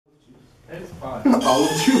It's fine. Oh,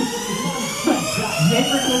 you.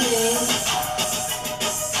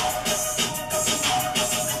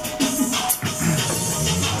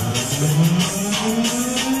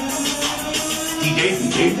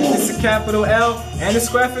 It's a capital L and a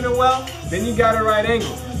square for the well, then you got a right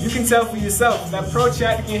angle. You can tell for yourself. That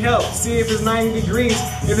protractor can help. See if it's 90 degrees.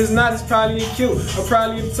 If it's not, it's probably acute or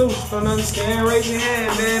probably obtuse. Don't understand? Raise your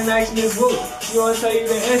hand, man. Action is woo. She wanna tell you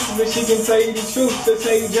the answer, but she can tell you the truth. She'll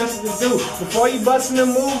tell you just what to do. Before you bustin' a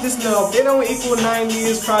move, just know if they don't equal 90,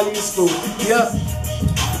 it's probably a spook. Yup.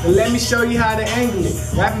 And let me show you how to angle it.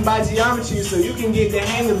 Rapping by geometry so you can get the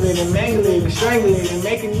hang of it and mangle it and strangle it and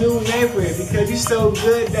make a new name for it because you're so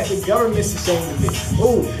good that the government's ashamed of it.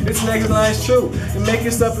 Ooh, this next line's true. To make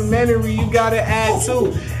it supplementary, you gotta add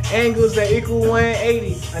 2 angles that equal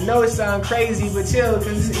 180. I know it sounds crazy, but chill,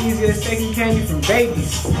 cause it's easy as taking candy from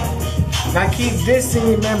babies. Now keep this in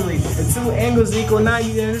your memory. If 2 angles equal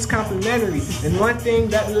 90, then it's complementary. And one thing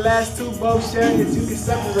that the last 2 both share is you can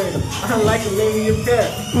separate them, unlike a linear pair.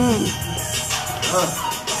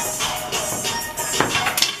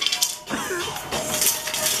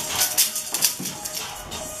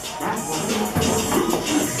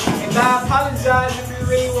 And I apologize if you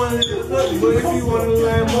really wanted to look, but if you want to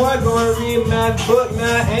learn more, go and read my book.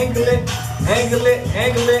 Now angle it, angle it,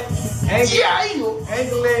 angle it, angle it,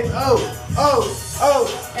 angle it, oh,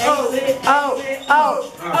 angle it,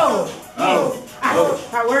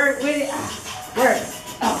 I work with it. Work.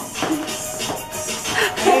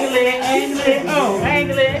 Angle it, angle it,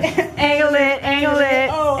 angle it, angle it, angle it,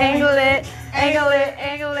 angle it, angle it,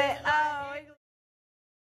 angle it,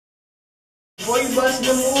 Before you bust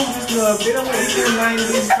the move, just know if they don't want to equal 90,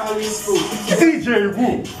 it's probably a spook. DJ Woo.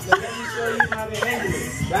 Let me show you how to angle it.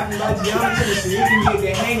 Rapping by geometry so you can get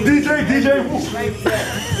the hang of it. DJ Woo. Like that.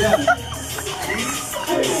 Yeah.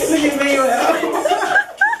 Look at me.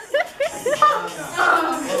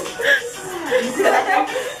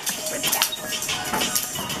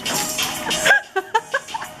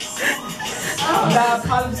 I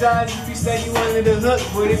apologize if you said you wanted to hook,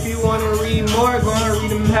 but if you want to read more, go and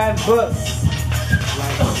read the math book.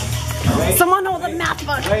 Wait, someone hold the math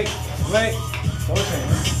book. Wait.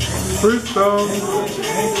 Freestyle.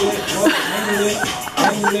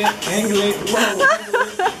 Angle it.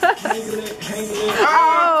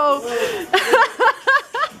 Oh.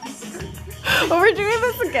 Well, we're doing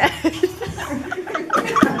this again.